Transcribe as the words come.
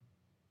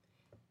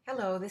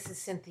Hello, this is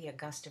Cynthia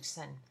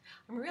Gustavson.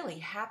 I'm really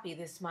happy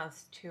this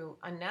month to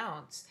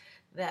announce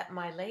that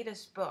my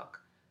latest book,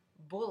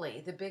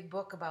 Bully, the big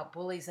book about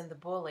bullies and the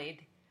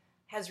bullied,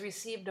 has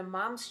received a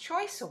Mom's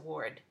Choice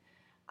Award.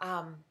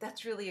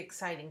 That's really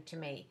exciting to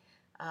me,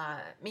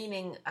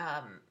 meaning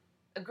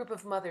a group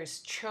of mothers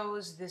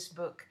chose this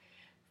book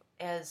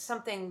as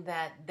something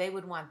that they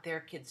would want their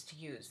kids to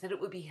use, that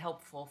it would be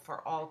helpful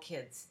for all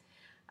kids,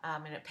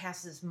 and it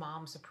passes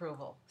mom's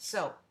approval.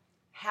 So,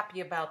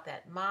 happy about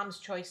that. Mom's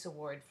Choice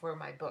Award for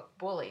my book,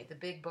 Bully, the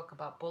big book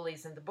about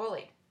bullies and the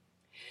bullied.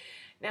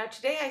 Now,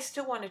 today I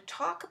still want to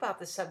talk about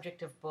the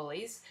subject of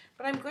bullies,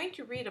 but I'm going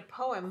to read a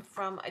poem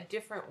from a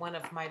different one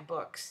of my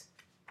books.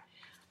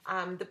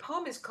 The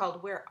poem is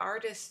called Where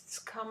Artists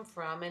Come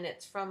From, and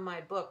it's from my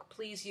book,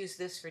 Please Use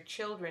This for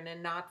Children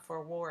and Not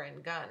for War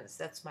and Guns.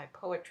 That's my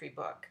poetry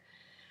book.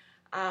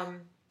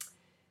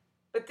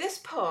 But this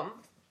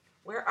poem,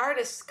 Where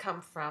Artists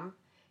Come From,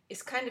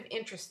 is kind of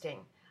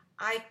interesting.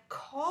 I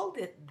called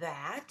it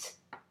that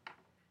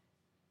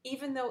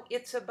even though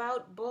it's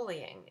about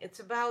bullying.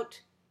 It's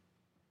about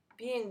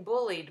being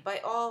bullied by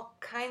all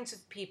kinds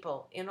of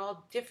people in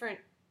all different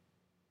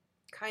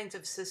kinds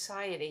of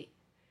society.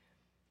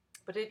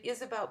 But it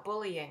is about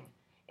bullying.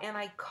 And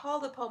I call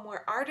the poem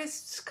Where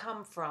Artists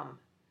Come From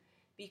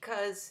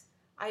because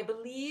I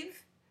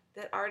believe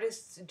that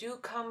artists do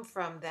come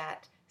from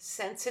that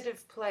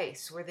sensitive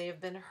place where they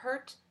have been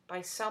hurt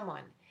by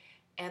someone,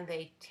 and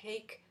they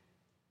take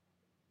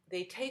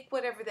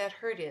whatever that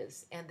hurt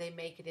is and they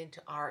make it into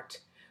art,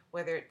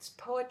 whether it's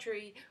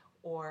poetry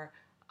or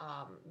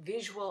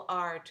visual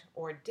art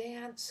or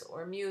dance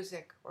or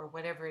music or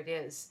whatever it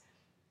is.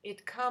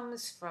 It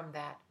comes from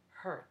that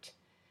hurt.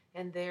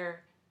 And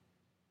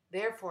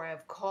therefore,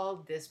 I've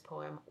called this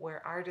poem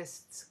Where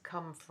Artists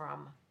Come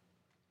From.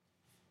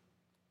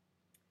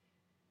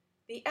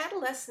 The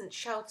adolescent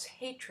shouts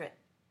hatred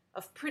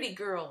of pretty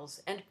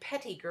girls and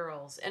petty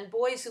girls and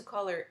boys who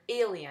call her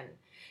alien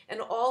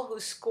and all who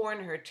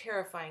scorn her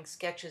terrifying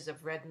sketches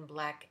of red and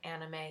black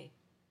anime.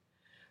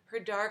 Her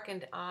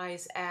darkened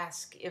eyes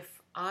ask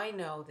if I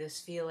know this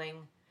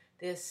feeling,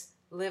 this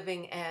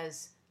living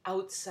as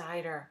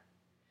outsider,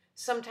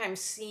 sometimes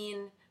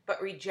seen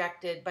but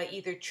rejected by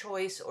either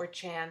choice or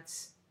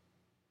chance.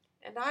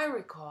 And I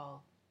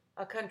recall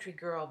a country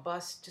girl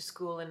bused to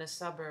school in a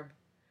suburb,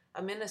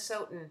 a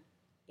Minnesotan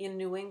in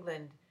New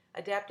England,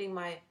 adapting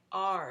my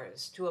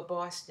R's to a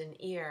Boston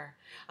ear,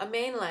 a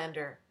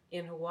mainlander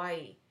in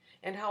Hawaii,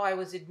 and how I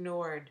was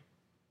ignored.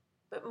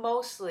 But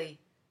mostly,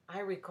 I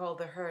recall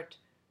the hurt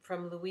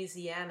from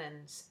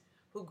Louisianans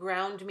who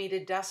ground me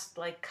to dust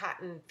like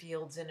cotton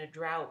fields in a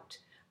drought,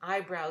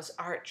 eyebrows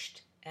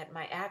arched at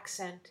my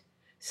accent,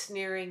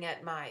 sneering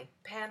at my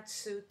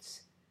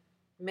pantsuits,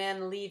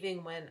 men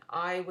leaving when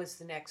I was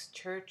the next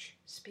church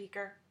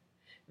speaker,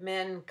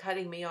 men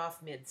cutting me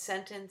off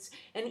mid-sentence,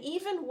 and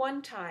even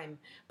one time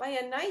by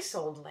a nice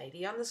old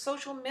lady on the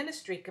social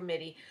ministry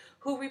committee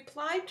who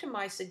replied to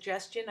my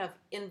suggestion of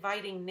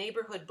inviting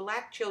neighborhood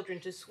black children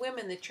to swim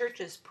in the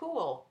church's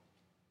pool.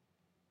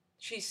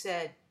 She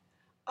said,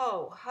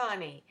 "Oh,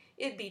 honey,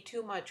 it'd be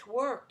too much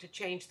work to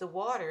change the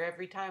water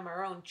every time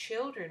our own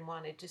children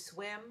wanted to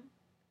swim."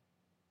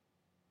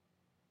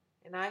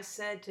 And I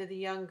said to the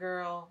young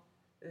girl,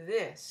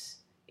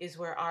 "This is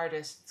where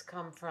artists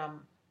come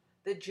from.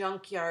 The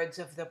junkyards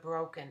of the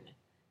broken,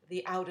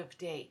 the out of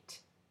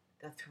date,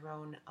 the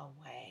thrown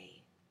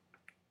away."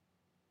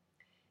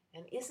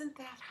 And isn't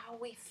that how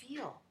we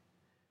feel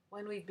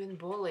when we've been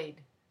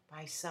bullied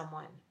by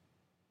someone?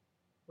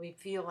 We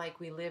feel like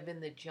we live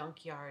in the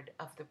junkyard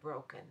of the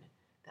broken,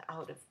 the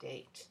out of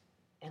date,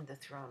 and the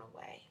thrown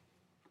away.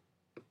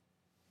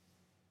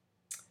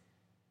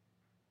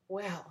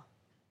 Well,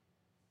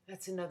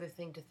 that's another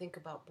thing to think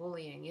about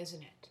bullying,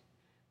 isn't it?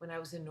 When I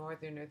was a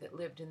northerner that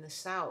lived in the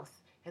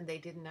South, and they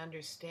didn't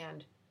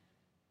understand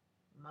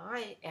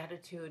my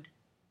attitude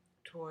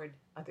toward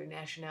other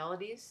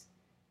nationalities,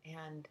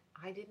 and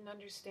I didn't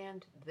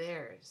understand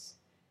theirs.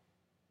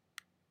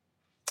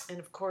 And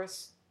of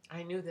course,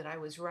 I knew that I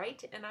was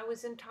right and I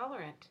was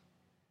intolerant,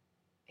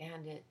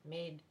 and it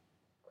made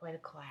quite a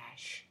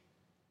clash.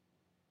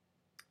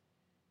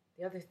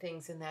 The other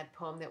things in that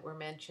poem that were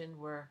mentioned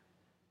were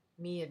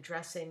me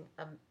addressing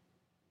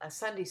a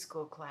Sunday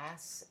school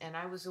class, and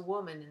I was a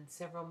woman and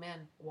several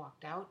men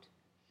walked out.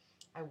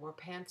 I wore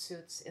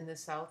pantsuits in the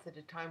South at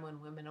a time when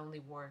women only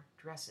wore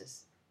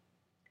dresses.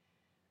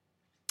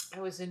 I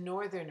was a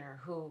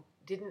northerner who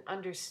didn't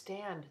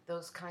understand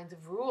those kinds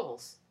of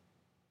rules.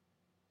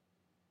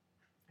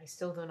 I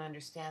still don't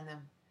understand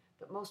them,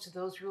 but most of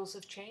those rules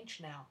have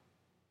changed now.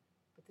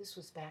 But this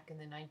was back in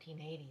the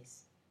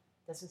 1980s.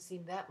 Doesn't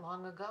seem that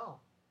long ago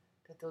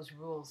that those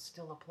rules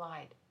still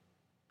applied,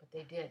 but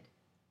they did.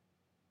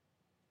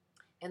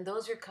 And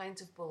those are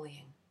kinds of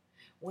bullying.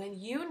 When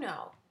you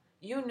know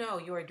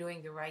you are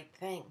doing the right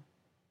thing,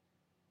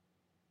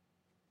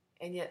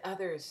 and yet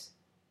others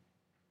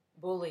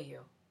bully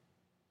you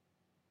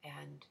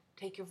and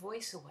take your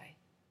voice away.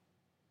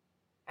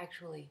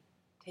 Actually,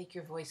 take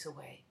your voice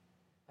away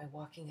by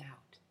walking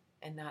out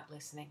and not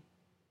listening.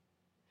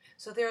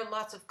 So there are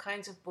lots of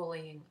kinds of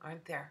bullying,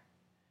 aren't there?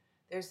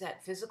 There's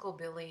that physical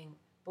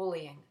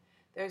bullying.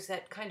 There's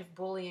that kind of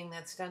bullying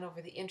that's done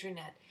over the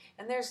internet.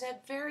 And there's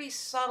that very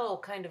subtle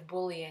kind of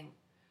bullying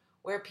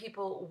where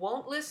people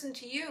won't listen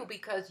to you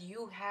because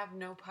you have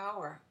no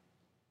power.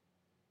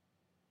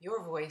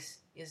 Your voice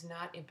is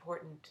not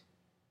important.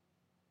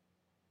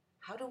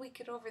 How do we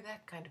get over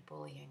that kind of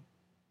bullying?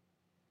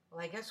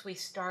 Well, I guess we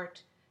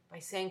start by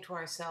saying to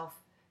ourselves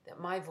that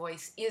my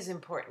voice is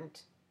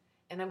important,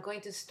 and I'm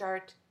going to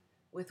start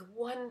with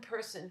one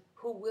person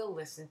who will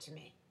listen to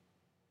me.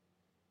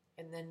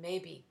 And then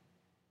maybe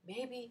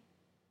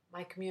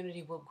my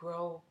community will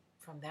grow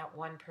from that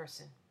one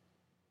person.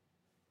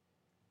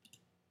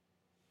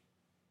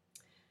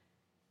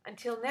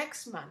 Until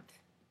next month.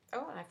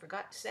 Oh, and I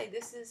forgot to say,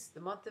 this is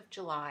the month of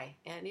July,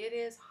 and it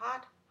is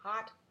hot,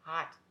 hot,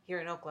 hot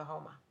here in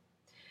Oklahoma.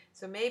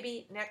 So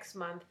maybe next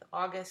month,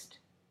 August,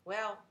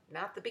 well,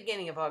 not the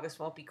beginning of August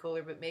won't be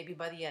cooler, but maybe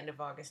by the end of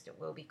August it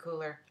will be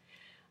cooler.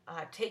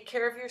 Take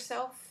care of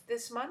yourself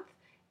this month,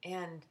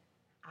 and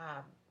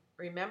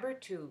remember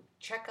to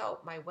check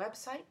out my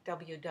website,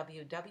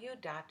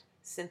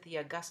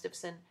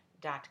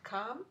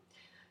 www.cynthiagustavson.com.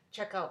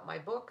 Check out my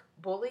book,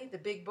 Bully, the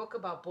big book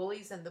about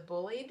bullies and the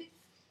bullied,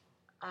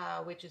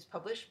 which is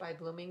published by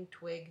Blooming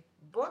Twig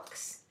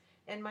Books.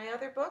 And my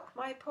other book,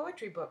 my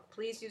poetry book,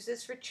 Please Use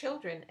This for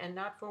Children and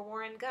Not for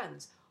War and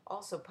Guns,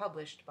 also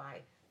published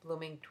by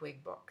Blooming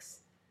Twig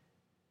Books.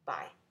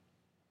 Bye.